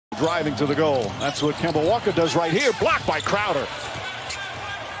driving to the goal. That's what Kemba Walker does right here. Blocked by Crowder.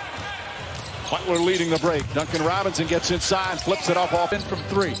 Butler leading the break. Duncan Robinson gets inside, flips it up off in from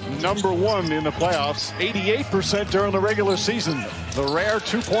three. #1 in the playoffs, 88% during the regular season. The rare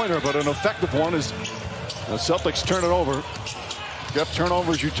two-pointer, but an effective one as the Celtics turn it over. Jeff,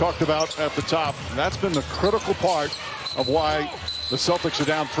 turnovers you talked about at the top. That's been the critical part of why the Celtics are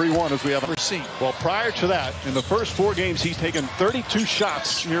down 3-1 as we have ever seen. Well, prior to that, in the first 4 games, he's taken 32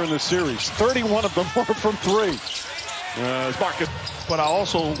 shots here in the series. 31 of them were from three. Marcus. But I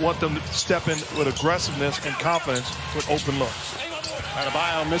also want them to step in with aggressiveness and confidence with open looks.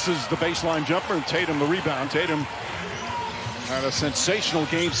 Adebayo misses the baseline jumper, and Tatum the rebound. Tatum had a sensational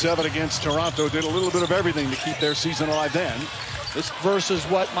Game 7 against Toronto. Did a little bit of everything to keep their season alive then. This versus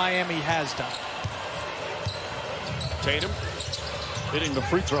what Miami has done. Tatum hitting the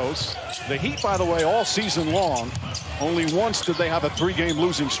free throws. The Heat, by the way, all season long, only once did they have a 3-game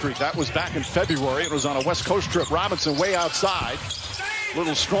losing streak. That was back in February. It was on a West Coast trip. Robinson way outside.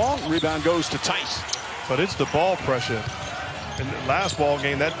 Little strong. Rebound goes to Tice. But it's the ball pressure. In the last ball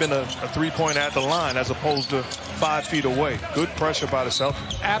game, that'd been a 3-point at the line as opposed to 5 feet away. Good pressure by the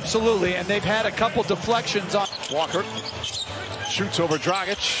Celtics. Absolutely, and they've had a couple deflections on. Walker shoots over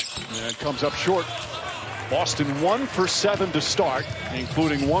Dragic and comes up short. Boston 1 for 7 to start,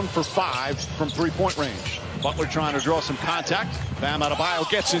 including 1 for 5 from 3-point range. Butler trying to draw some contact. Bam Adebayo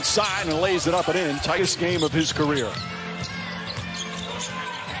gets inside and lays it up and in. Tightest game of his career.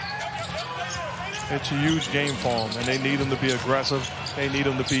 It's a huge game for them, and they need him to be aggressive. They need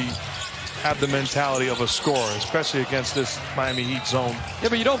him to have the mentality of a scorer, especially against this Miami Heat zone. Yeah,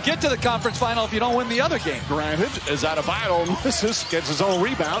 but you don't get to the conference final if you don't win the other game. Granted, as Adebayo misses, gets his own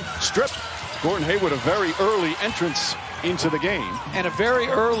rebound, stripped. Gordon Hayward, a very early entrance into the game. And a very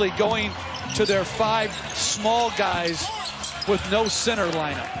early going to their 5 small guys with no center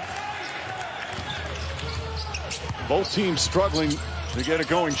lineup. Both teams struggling to get it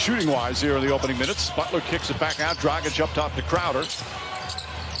going shooting-wise here in the opening minutes. Butler kicks it back out. Dragic up top to Crowder.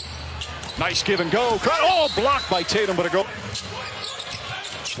 Nice give and go. Oh, blocked by Tatum, but a go.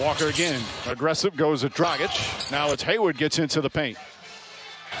 Walker again. Aggressive goes at Dragic. Now it's Hayward gets into the paint.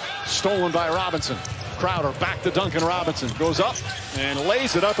 Stolen by Robinson. Crowder back to Duncan Robinson. Goes up and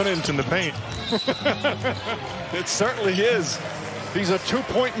lays it up and into the paint. It certainly is. He's a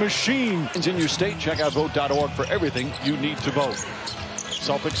 2-point machine. In your state, check out vote.org for everything you need to vote.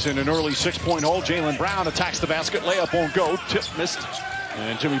 Celtics in an early 6-point hole. Jaylen Brown attacks the basket. Layup won't go. Tip missed.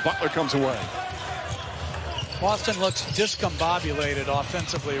 And Jimmy Butler comes away. Boston looks discombobulated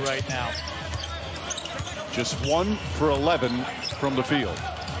offensively right now. Just 1 for 11 from the field.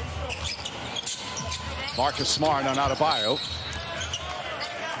 Marcus Smart on Adebayo.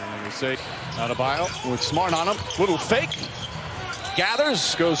 And we say Adebayo with Smart on him. Little fake.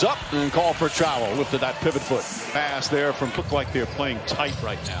 Gathers, goes up, and call for travel. Lifted that pivot foot. Pass there from, look like they're playing tight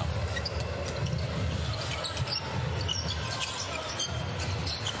right now.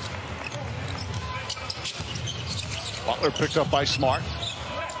 Butler picked up by Smart.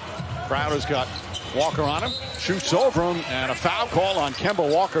 Crowder's got Walker on him. Shoots over him, and a foul call on Kemba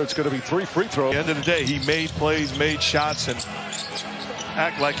Walker. It's going to be 3 free throws. At the end of the day, he made plays, made shots, and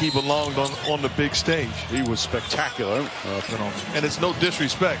act like he belonged on the big stage. He was spectacular. And it's no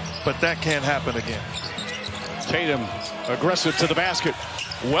disrespect, but that can't happen again. Tatum aggressive to the basket.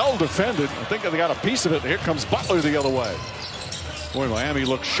 Well defended. I think they got a piece of it. Here comes Butler the other way. Boy, Miami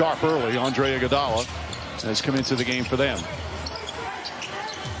looked sharp early. Andre Iguodala has come into the game for them.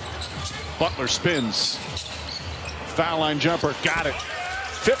 Butler spins. Foul line jumper. Got it.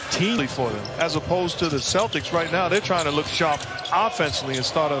 15 for them. As opposed to the Celtics right now, they're trying to look sharp offensively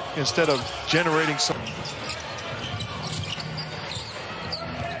instead of generating some.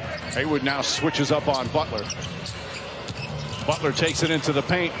 Hayward now switches up on Butler. Butler takes it into the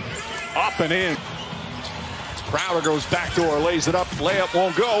paint. Up and in. Crowder goes backdoor, lays it up. Layup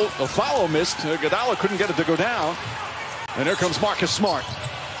won't go. The follow missed. Iguodala couldn't get it to go down. And here comes Marcus Smart.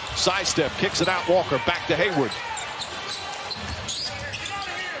 Sidestep, kicks it out. Walker back to Hayward.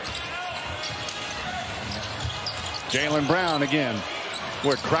 Jaylen Brown again,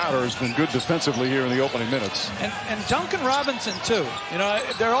 where Crowder has been good defensively here in the opening minutes. And Duncan Robinson, too. You know,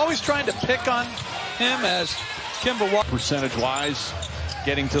 they're always trying to pick on him as Kemba Walker. Percentage-wise,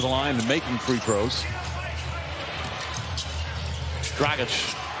 getting to the line and making free throws.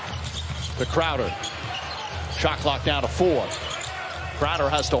 Dragic to Crowder. Shot clock down to 4. Crowder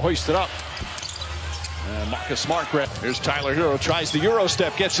has to hoist it up. And Marcus Smart. Here's Tyler Hero. Tries the Euro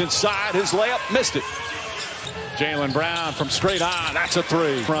step. Gets inside. His layup. Missed it. Jaylen Brown from straight on. That's a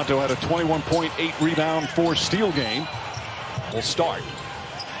 3. Toronto had a 21.8 rebound, 4 steal game. Will start.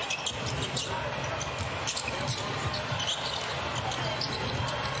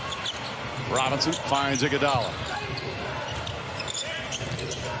 Robinson finds Iguodala.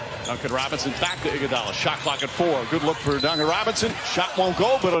 Duncan Robinson back to Iguodala. Shot clock at 4. Good look for Duncan Robinson. Shot won't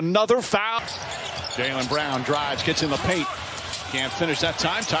go, but another foul. Jaylen Brown drives, gets in the paint. Can't finish that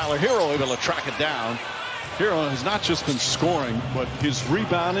time. Tyler Hero able to track it down. Hero has not just been scoring, but his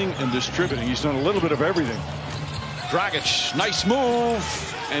rebounding and distributing. He's done a little bit of everything. Dragic, nice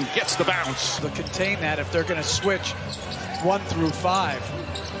move, and gets the bounce. To contain that if they're going to switch 1 through 5.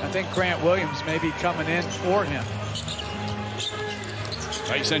 I think Grant Williams may be coming in for him.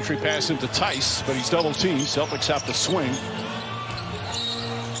 Nice entry pass into Tice, but he's double teamed. Celtics have to swing.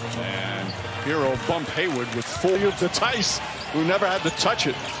 And Hero bumped Hayward with 4 of the Tice, who never had to touch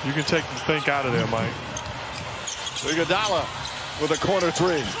it. You can take the think out of there, Mike. Iguodala with a corner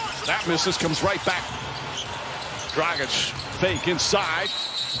 3. That misses, comes right back. Dragic fake inside,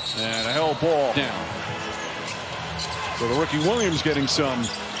 and a hell ball down. So the rookie Williams getting some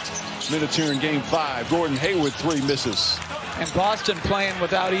minutes here in game 5. Gordon Hayward 3 misses. And Boston playing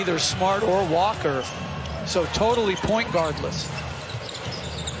without either Smart or Walker, so totally point guardless.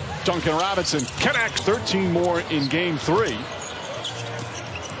 Duncan Robinson connects 13 more in game 3.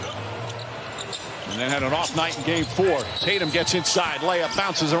 And then had an off night in game 4. Tatum gets inside, layup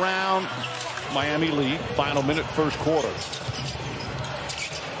bounces around. Miami lead, final minute, first quarter.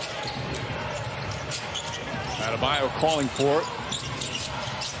 Adebayo calling for it.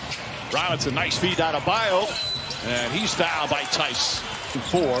 Robinson, nice feed out of Adebayo. And he's fouled by Tice.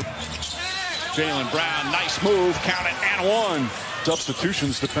 4. Jaylen Brown, nice move, count it, and 1.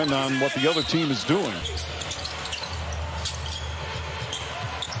 Substitutions depend on what the other team is doing.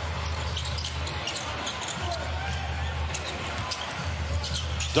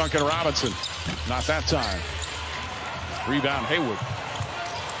 Duncan Robinson, not that time. Rebound Hayward.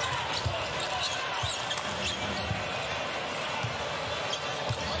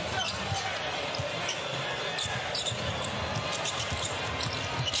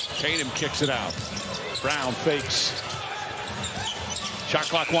 Tatum kicks it out. Brown fakes. Shot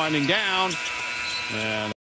clock winding down. And